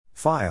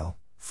File,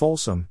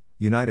 Folsom,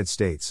 United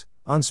States,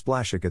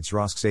 Unsplashikats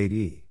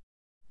 8e.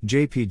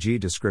 JPG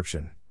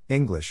description,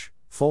 English,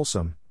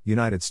 Folsom,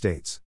 United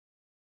States.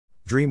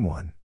 Dream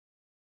 1.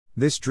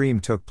 This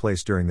dream took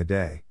place during the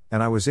day,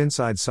 and I was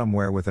inside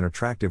somewhere with an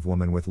attractive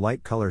woman with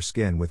light color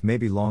skin with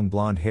maybe long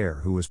blonde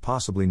hair who was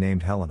possibly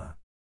named Helena.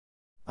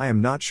 I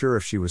am not sure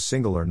if she was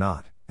single or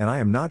not, and I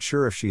am not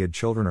sure if she had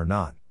children or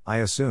not.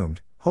 I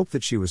hoped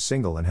that she was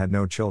single and had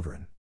no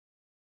children.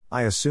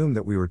 I assumed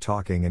that we were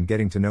talking and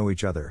getting to know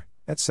each other,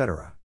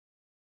 etc.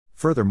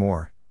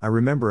 Furthermore, I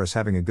remember us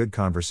having a good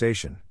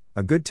conversation,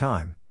 a good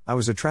time. I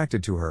was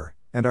attracted to her,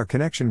 and our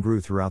connection grew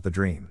throughout the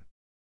dream.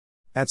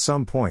 At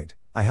some point,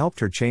 I helped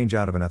her change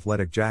out of an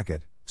athletic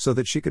jacket, so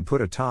that she could put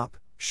a top,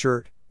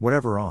 shirt,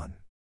 whatever on.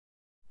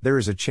 There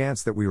is a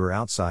chance that we were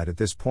outside at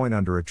this point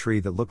under a tree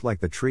that looked like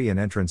the tree and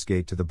entrance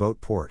gate to the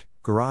boat port,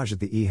 garage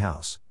at the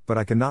E-house, but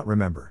I cannot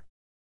remember.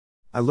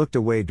 I looked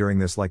away during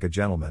this like a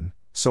gentleman,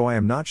 so I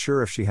am not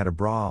sure if she had a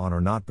bra on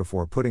or not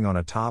before putting on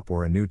a top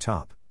or a new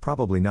top,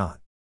 probably not.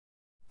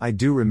 I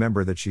do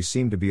remember that she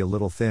seemed to be a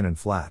little thin and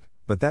flat,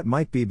 but that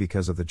might be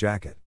because of the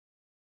jacket.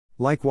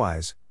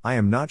 Likewise, I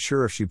am not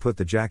sure if she put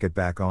the jacket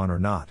back on or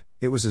not.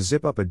 It was a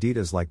zip-up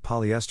Adidas like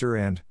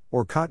polyester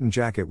or cotton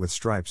jacket with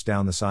stripes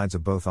down the sides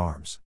of both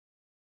arms.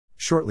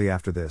 Shortly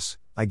after this,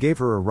 I gave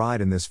her a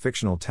ride in this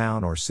fictional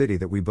town or city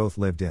that we both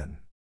lived in.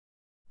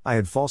 I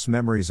had false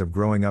memories of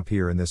growing up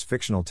here in this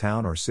fictional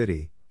town or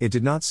city. It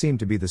did not seem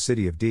to be the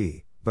city of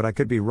D, but I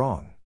could be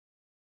wrong.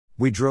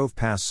 We drove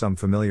past some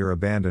familiar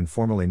abandoned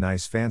formerly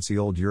nice fancy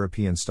old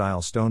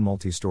European-style stone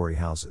multi-story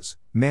houses,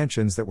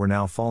 mansions that were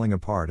now falling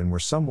apart and were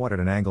somewhat at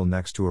an angle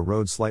next to a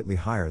road slightly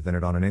higher than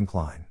it on an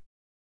incline.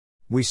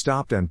 We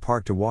stopped and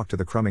parked to walk to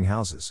the crumbling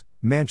houses,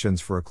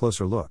 mansions for a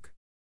closer look.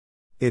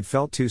 It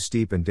felt too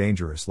steep and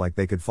dangerous, like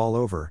they could fall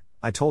over.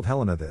 I told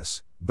Helena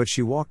this, but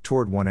she walked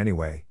toward one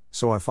anyway,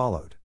 so I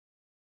followed.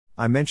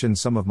 I mentioned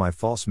some of my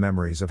false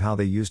memories of how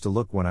they used to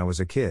look when I was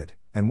a kid,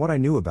 and what I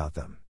knew about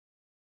them.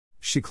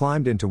 She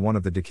climbed into one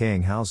of the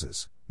decaying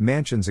houses,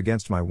 mansions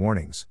against my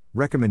warnings,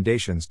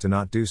 recommendations to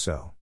not do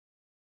so.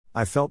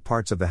 I felt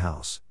parts of the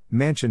house,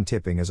 mansion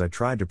tipping as I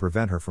tried to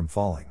prevent her from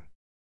falling.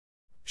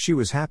 She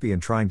was happy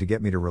and trying to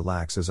get me to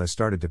relax as I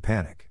started to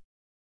panic.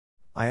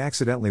 I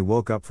accidentally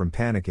woke up from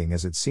panicking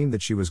as it seemed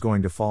that she was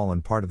going to fall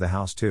and part of the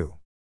house too.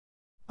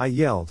 I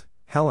yelled,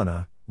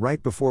 "Helena,"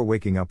 right before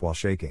waking up while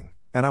shaking,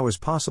 and I was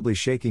possibly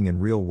shaking in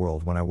real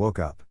world when I woke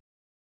up.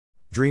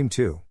 Dream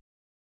 2.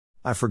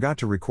 I forgot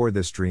to record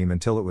this dream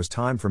until it was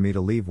time for me to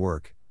leave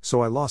work,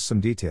 so I lost some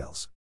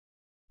details.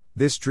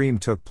 This dream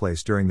took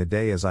place during the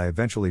day as I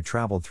eventually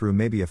traveled through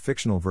maybe a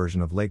fictional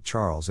version of Lake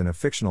Charles in a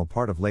fictional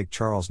part of Lake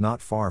Charles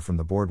not far from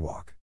the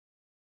boardwalk.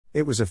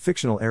 It was a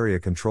fictional area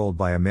controlled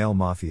by a male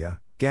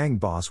mafia gang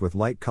boss with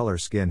light color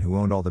skin who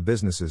owned all the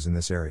businesses in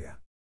this area.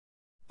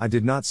 I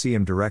did not see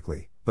him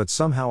directly, but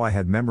somehow I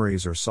had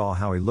memories or saw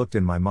how he looked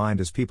in my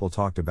mind as people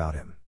talked about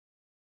him.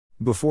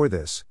 Before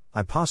this,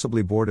 I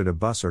possibly boarded a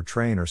bus or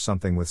train or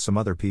something with some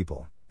other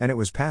people, and it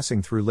was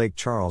passing through Lake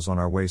Charles on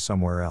our way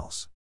somewhere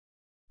else.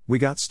 We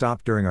got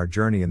stopped during our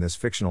journey in this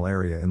fictional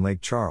area in Lake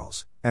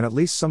Charles, and at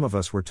least some of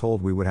us were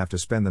told we would have to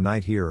spend the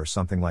night here or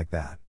something like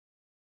that.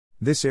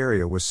 This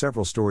area was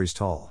several stories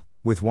tall,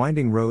 with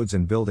winding roads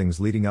and buildings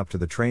leading up to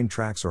the train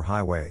tracks or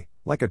highway,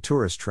 like a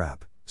tourist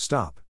trap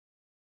stop.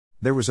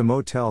 There was a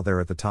motel there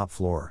at the top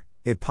floor.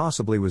 It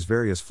possibly was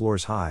various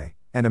floors high,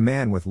 and a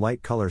man with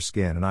light color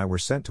skin and I were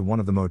sent to one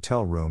of the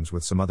motel rooms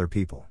with some other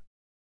people.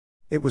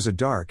 It was a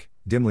dark,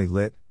 dimly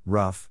lit,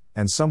 rough,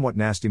 and somewhat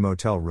nasty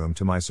motel room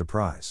to my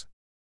surprise.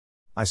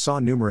 I saw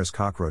numerous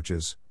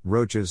cockroaches,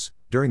 roaches,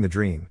 during the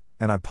dream,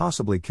 and I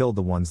possibly killed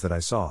the ones that I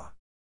saw.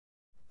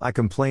 I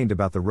complained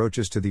about the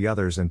roaches to the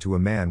others and to a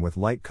man with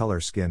light color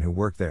skin who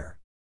worked there.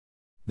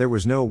 There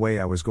was no way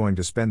I was going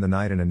to spend the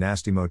night in a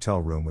nasty motel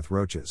room with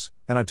roaches,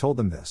 and I told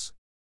them this.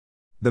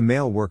 The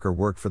male worker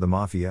worked for the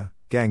Mafia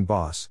gang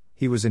boss.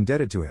 He was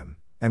indebted to him,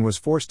 and was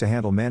forced to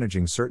handle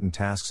managing certain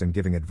tasks and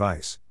giving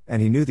advice,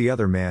 and he knew the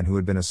other man who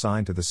had been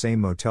assigned to the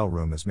same motel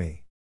room as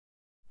me.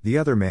 The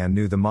other man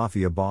knew the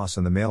Mafia boss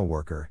and the male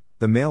worker.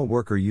 The male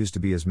worker used to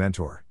be his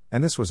mentor,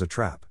 and this was a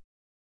trap.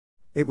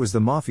 It was the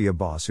Mafia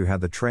boss who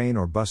had the train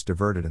or bus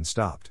diverted and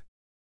stopped.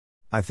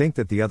 I think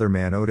that the other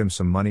man owed him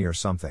some money or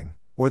something,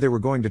 or they were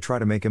going to try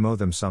to make him owe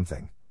them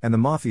something, and the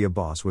Mafia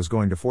boss was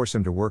going to force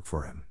him to work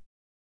for him.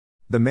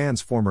 The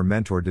man's former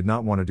mentor did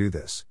not want to do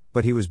this,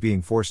 but he was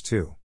being forced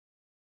to.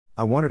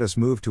 I wanted us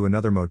moved to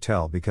another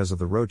motel because of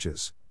the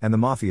roaches, and the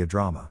Mafia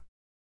drama.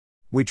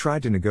 We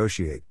tried to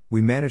negotiate.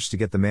 We managed to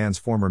get the man's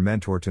former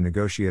mentor to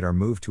negotiate our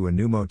move to a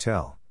new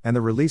motel, and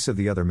the release of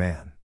the other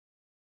man.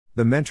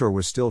 The mentor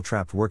was still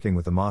trapped working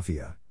with the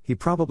Mafia. He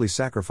probably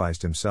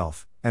sacrificed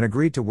himself, and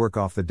agreed to work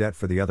off the debt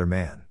for the other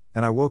man,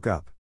 and I woke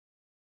up.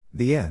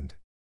 The end.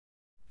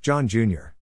 John Jr.